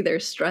of see their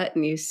strut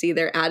and you see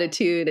their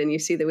attitude and you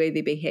see the way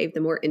they behave, the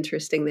more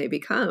interesting they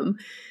become.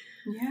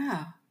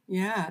 Yeah.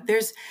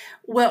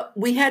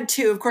 We had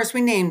 2, of course,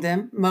 we named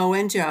them Mo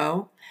and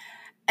Joe.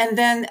 And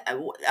then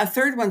a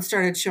third one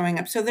started showing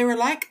up. So they were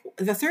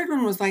the third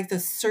one was like the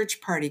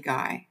search party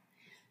guy.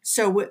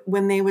 So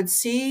when they would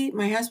see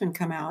my husband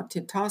come out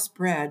to toss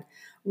bread,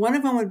 one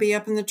of them would be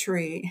up in the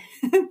tree.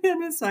 And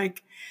then it's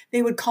like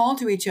they would call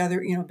to each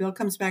other. You know, Bill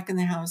comes back in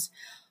the house.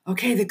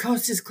 okay, the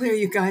coast is clear,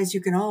 you guys,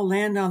 you can all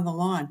land on the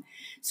lawn.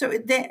 So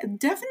they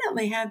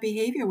definitely have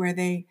behavior where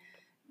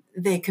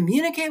they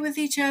communicate with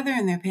each other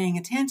and they're paying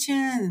attention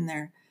and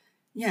they're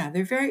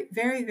very,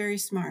 very, very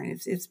smart.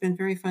 It's been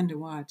very fun to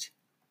watch.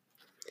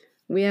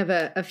 We have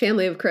a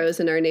family of crows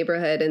in our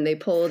neighborhood, and they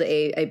pulled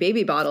a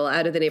baby bottle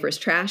out of the neighbor's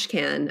trash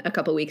can a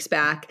couple weeks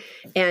back.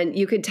 And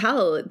you could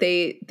tell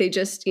they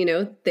just,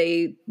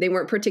 they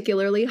weren't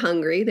particularly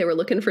hungry. They were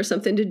looking for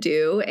something to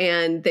do,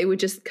 and they would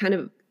just kind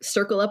of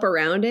circle up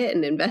around it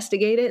and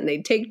investigate it, and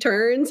they'd take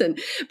turns.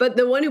 But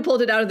the one who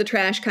pulled it out of the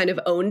trash kind of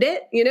owned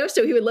it,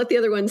 so he would let the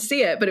other one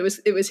see it, but it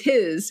was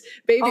his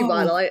baby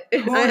bottle. I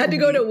had to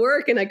go to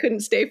work and I couldn't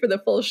stay for the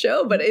full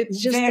show, but it's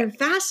just they're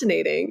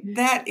fascinating.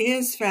 That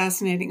is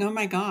fascinating. Oh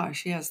my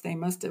gosh. Yes. They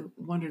must have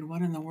wondered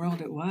what in the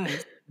world it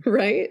was.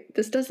 Right.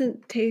 This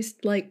doesn't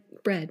taste like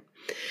bread.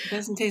 It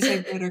doesn't taste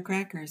like bread or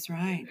crackers.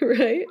 Right.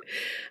 Right.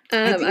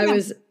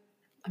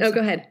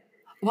 Go ahead.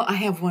 Well, I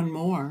have one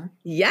more.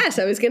 Yes,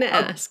 I was going to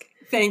ask.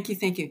 Thank you.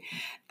 Thank you.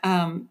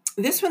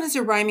 This one is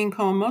a rhyming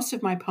poem. Most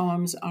of my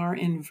poems are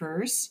in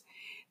verse.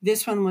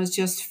 This one was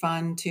just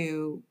fun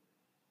to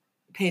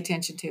pay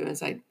attention to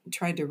as I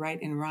tried to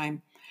write in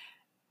rhyme.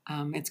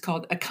 It's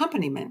called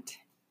Accompaniment.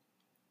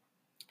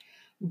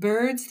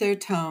 Birds, their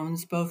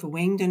tones, both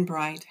winged and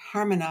bright,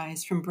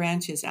 harmonize from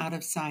branches out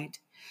of sight.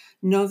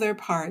 Know their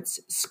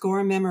parts,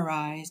 score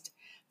memorized,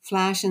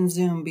 flash and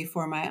zoom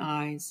before my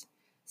eyes.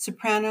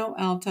 Soprano,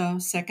 alto,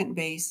 second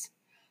bass,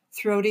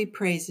 throaty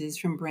praises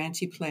from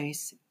branchy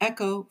place,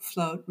 echo,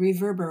 float,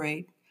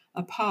 reverberate,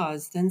 a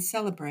pause, then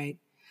celebrate.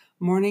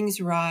 Mornings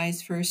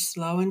rise first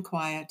slow and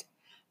quiet,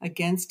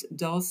 against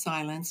dull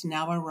silence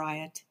now a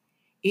riot.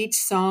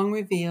 Each song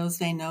reveals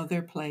they know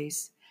their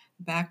place,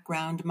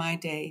 background my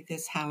day,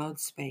 this hallowed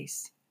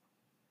space.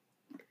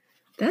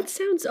 That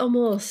sounds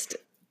almost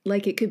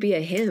like it could be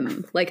a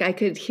hymn, like I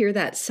could hear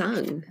that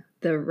sung,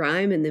 the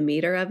rhyme and the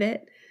meter of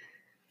it.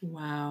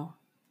 Wow.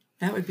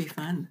 That would be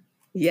fun.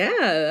 Yeah,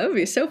 that would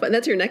be so fun.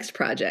 That's your next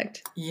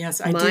project.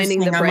 Yes, I mining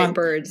the bright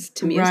birds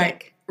to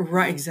music.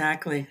 Right,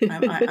 exactly.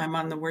 I'm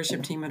on the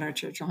worship team at our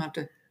church. I'll have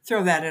to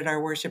throw that at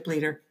our worship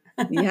leader.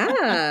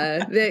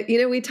 Yeah,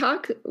 we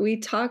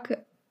talk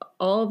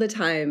all the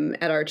time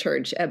at our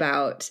church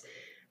about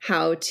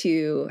how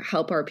to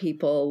help our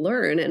people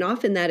learn. And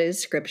often that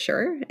is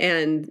scripture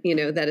and,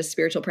 that is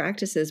spiritual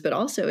practices, but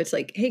also it's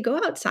like, hey, go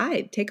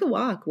outside, take a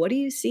walk. What do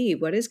you see?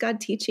 What is God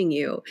teaching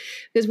you?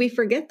 Because we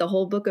forget the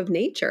whole book of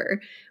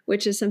nature,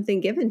 which is something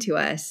given to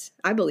us,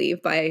 I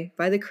believe, by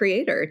the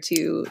Creator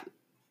to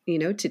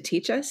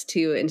teach us,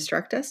 to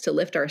instruct us, to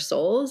lift our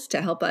souls,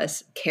 to help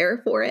us care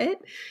for it.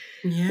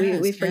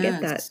 Yes, we forget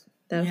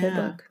that whole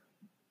book.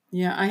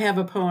 Yeah, I have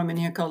a poem in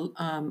here called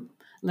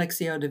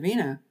Lectio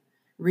Divina,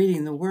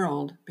 reading the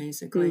world,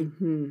 basically.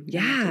 Mm-hmm.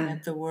 Yeah. Looking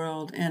at the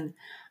world. And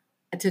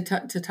to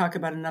talk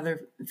about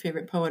another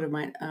favorite poet of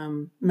mine,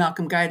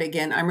 Malcolm Guide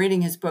again, I'm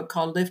reading his book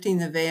called Lifting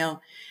the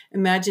Veil,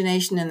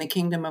 Imagination in the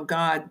Kingdom of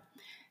God.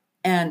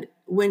 And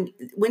when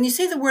you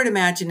say the word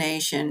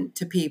imagination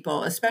to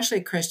people, especially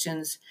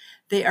Christians,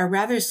 they are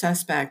rather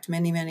suspect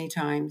many, many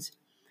times.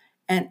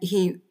 And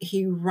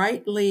he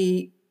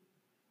rightly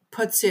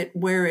puts it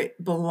where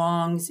it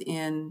belongs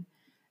in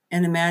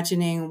an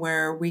imagining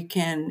where we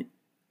can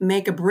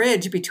make a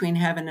bridge between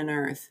heaven and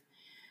earth.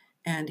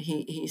 And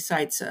he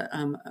cites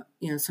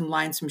some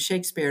lines from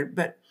Shakespeare,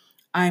 but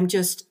I'm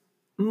just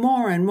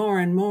more and more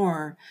and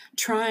more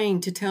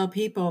trying to tell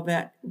people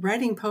that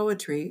writing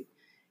poetry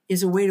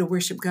is a way to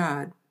worship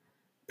God.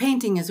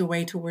 Painting is a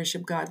way to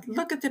worship God.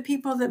 Look at the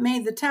people that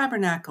made the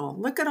tabernacle.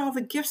 Look at all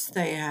the gifts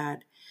they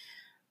had.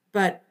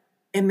 But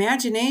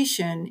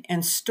imagination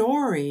and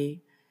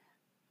story,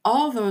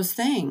 all those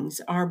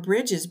things are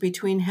bridges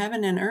between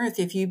heaven and earth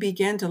if you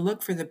begin to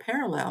look for the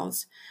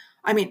parallels.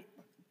 I mean,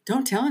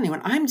 don't tell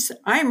anyone.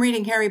 I'm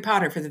reading Harry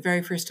Potter for the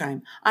very first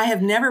time. I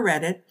have never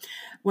read it.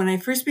 When I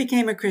first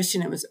became a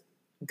Christian, it was,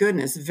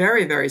 goodness,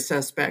 very, very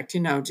suspect,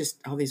 just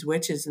all these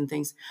witches and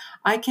things.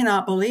 I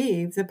cannot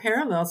believe the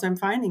parallels I'm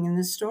finding in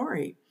this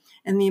story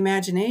and the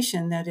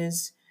imagination that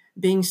is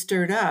being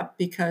stirred up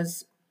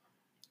because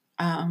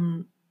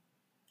I'm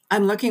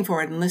looking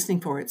for it and listening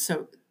for it.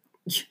 So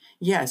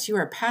yes, you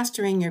are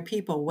pastoring your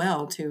people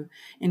well to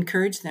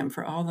encourage them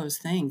for all those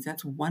things.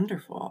 That's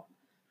wonderful.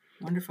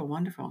 Wonderful,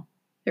 wonderful.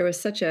 There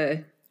was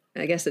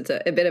I guess it's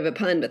a bit of a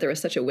pun, but there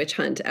was such a witch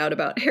hunt out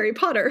about Harry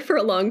Potter for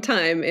a long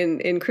time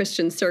in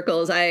Christian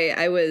circles.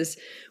 I was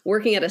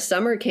working at a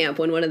summer camp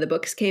when one of the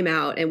books came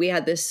out, and we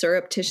had this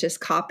surreptitious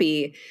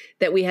copy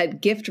that we had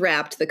gift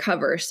wrapped the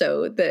cover.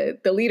 So the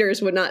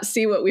leaders would not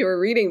see what we were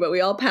reading, but we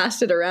all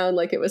passed it around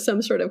like it was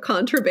some sort of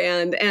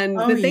contraband. And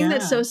the thing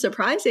that's so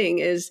surprising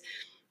is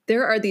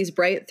there are these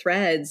bright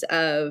threads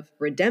of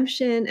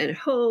redemption and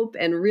hope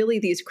and really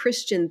these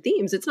Christian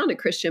themes. It's not a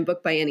Christian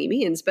book by any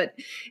means, but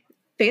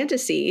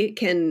fantasy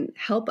can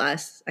help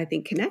us, I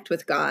think, connect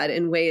with God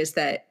in ways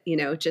that,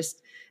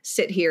 just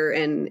sit here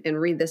and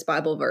read this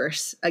Bible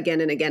verse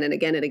again and again and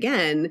again and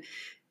again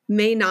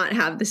may not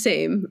have the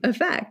same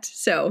effect.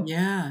 So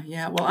yeah.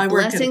 Well, I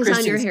worked blessings at a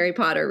on your Christian. Harry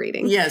Potter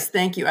reading. Yes,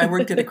 thank you. I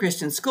worked at a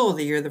Christian school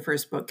the year the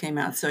first book came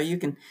out, so you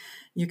can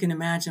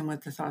imagine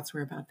what the thoughts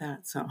were about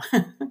that. So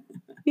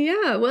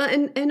Yeah, well,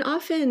 and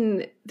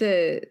often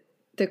the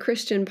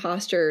Christian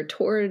posture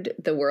toward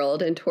the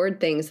world and toward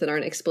things that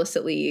aren't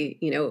explicitly,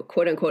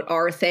 quote unquote,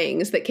 our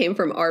things that came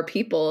from our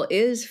people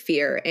is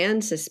fear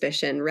and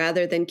suspicion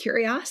rather than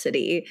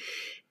curiosity.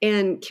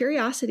 And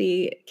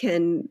curiosity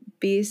can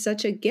be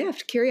such a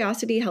gift.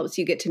 Curiosity helps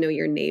you get to know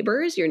your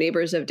neighbors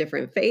of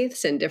different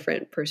faiths and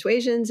different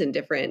persuasions and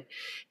different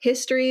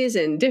histories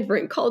and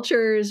different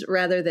cultures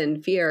rather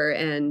than fear.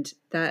 And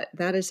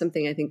that is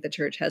something I think the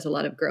church has a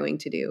lot of growing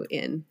to do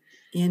in.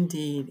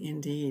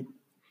 Indeed.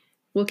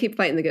 We'll keep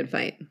fighting the good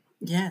fight.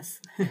 Yes.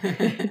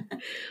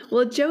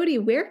 Well, Jody,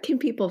 where can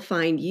people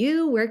find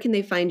you? Where can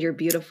they find your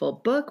beautiful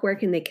book? Where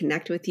can they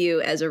connect with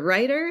you as a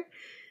writer?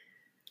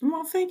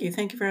 Well, thank you.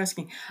 Thank you for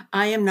asking.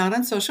 I am not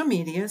on social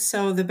media,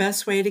 so the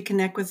best way to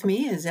connect with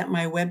me is at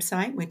my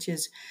website, which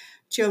is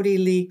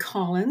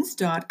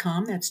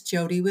jodyleecollins.com. That's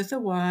Jody with a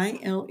Y,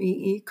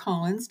 Lee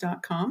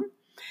Collins.com.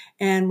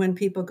 And when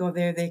people go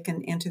there, they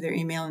can enter their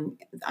email.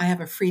 And I have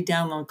a free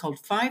download called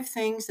 5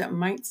 Things That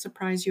Might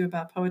Surprise You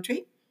About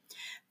Poetry.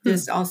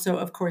 This also,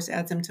 of course,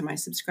 adds them to my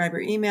subscriber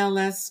email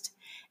list.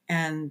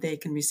 And they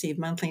can receive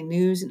monthly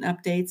news and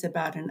updates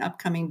about an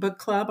upcoming book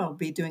club. I'll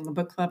be doing a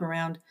book club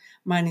around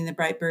Minding the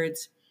Bright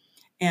Birds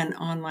and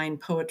online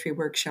poetry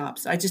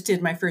workshops. I just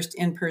did my first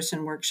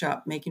in-person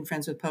workshop, Making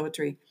Friends with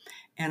Poetry,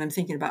 and I'm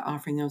thinking about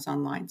offering those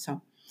online.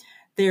 So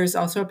there's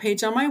also a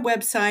page on my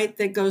website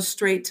that goes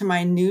straight to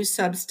my new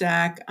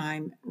Substack.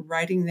 I'm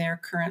writing there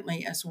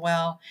currently as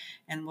well,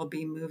 and will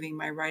be moving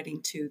my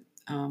writing to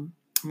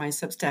my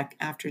Substack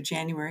after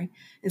January.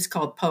 It's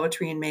called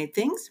Poetry and Made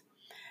Things,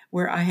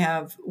 where I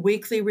have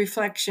weekly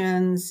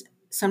reflections,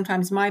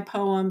 sometimes my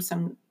poem,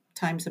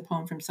 sometimes a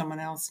poem from someone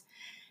else.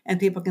 And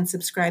people can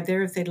subscribe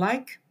there if they'd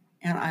like.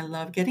 And I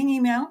love getting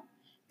email.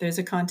 There's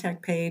a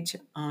contact page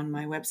on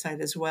my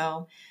website as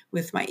well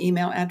with my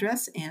email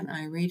address, and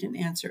I read and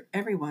answer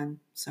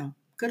everyone. So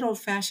good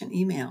old-fashioned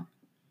email.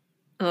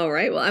 All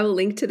right. Well, I will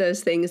link to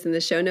those things in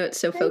the show notes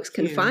so folks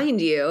can find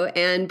you.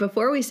 And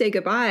before we say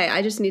goodbye,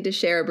 I just need to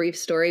share a brief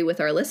story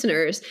with our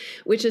listeners,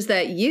 which is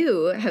that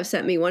you have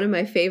sent me one of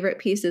my favorite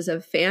pieces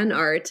of fan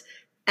art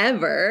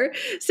ever.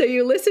 So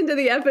you listened to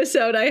the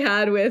episode I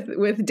had with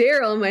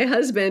Daryl, my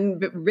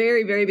husband,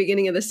 very, very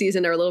beginning of the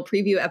season, our little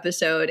preview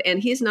episode.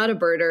 And he's not a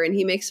birder and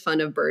he makes fun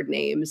of bird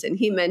names. And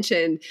he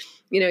mentioned,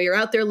 you're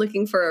out there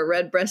looking for a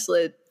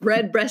red-breasted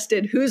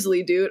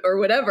hoosleydute or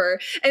whatever.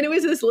 And it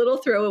was this little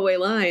throwaway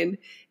line.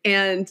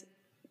 And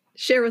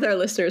share with our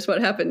listeners what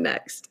happened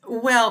next.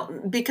 Well,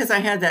 because I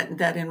had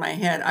that in my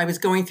head, I was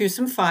going through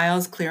some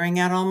files, clearing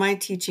out all my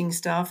teaching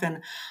stuff.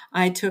 And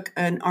I took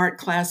an art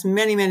class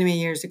many, many,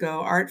 many years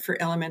ago, art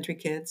for elementary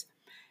kids.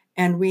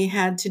 And we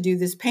had to do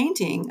this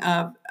painting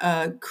of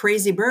a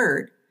crazy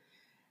bird.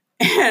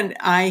 And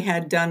I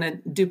had done a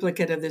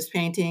duplicate of this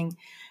painting,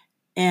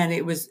 and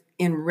it was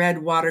in red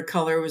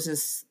watercolor. It was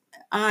this,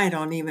 I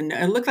don't even know.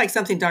 It looked like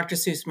something Dr.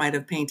 Seuss might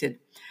have painted.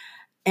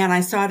 And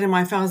I saw it in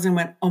my files and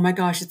went, oh my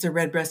gosh, it's a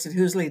red-breasted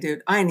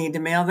hoosleydute. I need to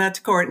mail that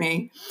to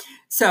Courtney.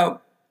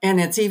 So,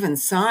 and it's even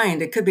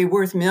signed. It could be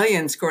worth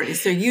millions, Courtney.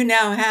 So you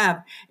now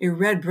have a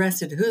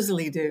red-breasted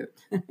hoosleydute.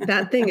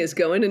 That thing is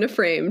going in a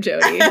frame,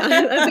 Jody.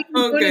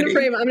 Going in a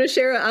frame.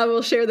 I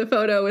will share the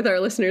photo with our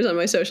listeners on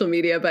my social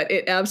media, but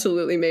it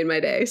absolutely made my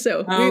day.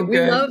 So we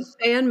love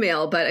fan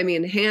mail, but I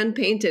mean,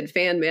 hand-painted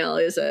fan mail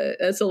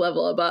that's a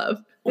level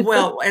above.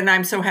 Well, and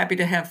I'm so happy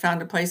to have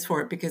found a place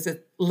for it because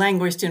it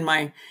languished in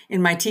my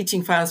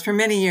teaching files for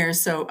many years.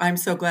 So I'm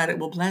so glad it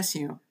will bless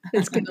you.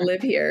 It's going to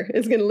live here.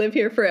 It's going to live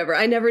here forever.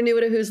 I never knew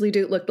what a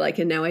hoosleydute looked like,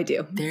 and now I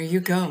do. There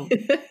you go.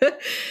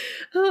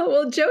 Oh,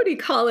 well, Jody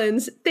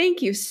Collins,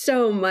 thank you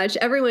so much.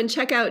 Everyone,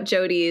 check out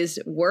Jody's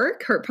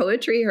work, her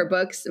poetry, her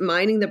books.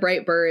 Minding the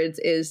Bright Birds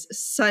is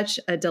such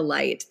a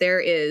delight. There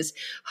is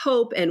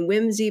hope and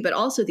whimsy, but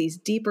also these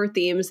deeper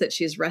themes that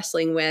she's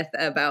wrestling with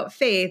about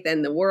faith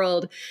and the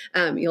world.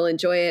 You'll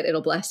enjoy it.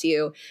 It'll bless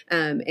you.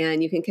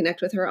 And you can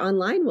connect with her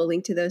online. We'll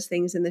link to those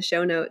things in the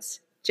show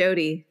notes.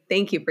 Jody,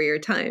 thank you for your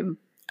time.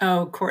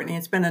 Oh, Courtney,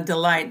 it's been a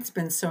delight. It's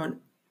been so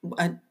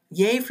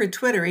yay for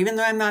Twitter. Even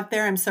though I'm not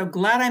there, I'm so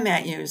glad I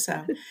met you.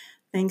 So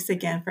thanks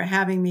again for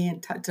having me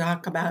and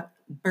talk about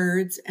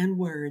birds and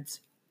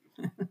words.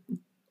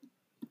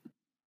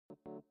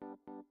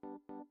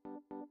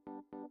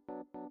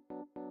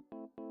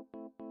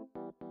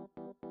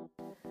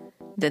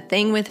 The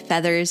Thing with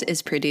Feathers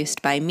is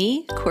produced by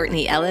me,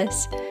 Courtney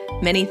Ellis.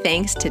 Many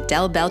thanks to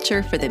Del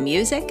Belcher for the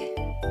music,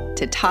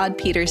 to Todd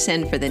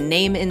Peterson for the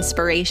name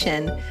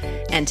inspiration,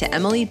 and to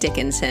Emily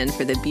Dickinson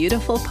for the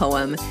beautiful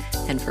poem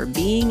and for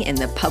being in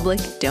the public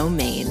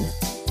domain.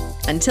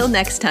 Until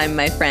next time,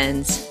 my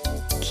friends,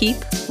 keep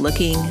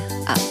looking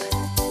up.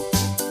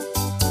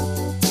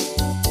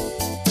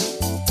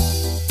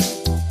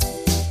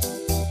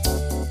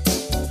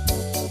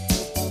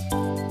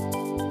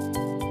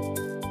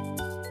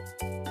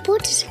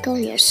 What does it go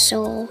in your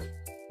soul?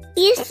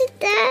 Yes, it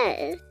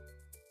does.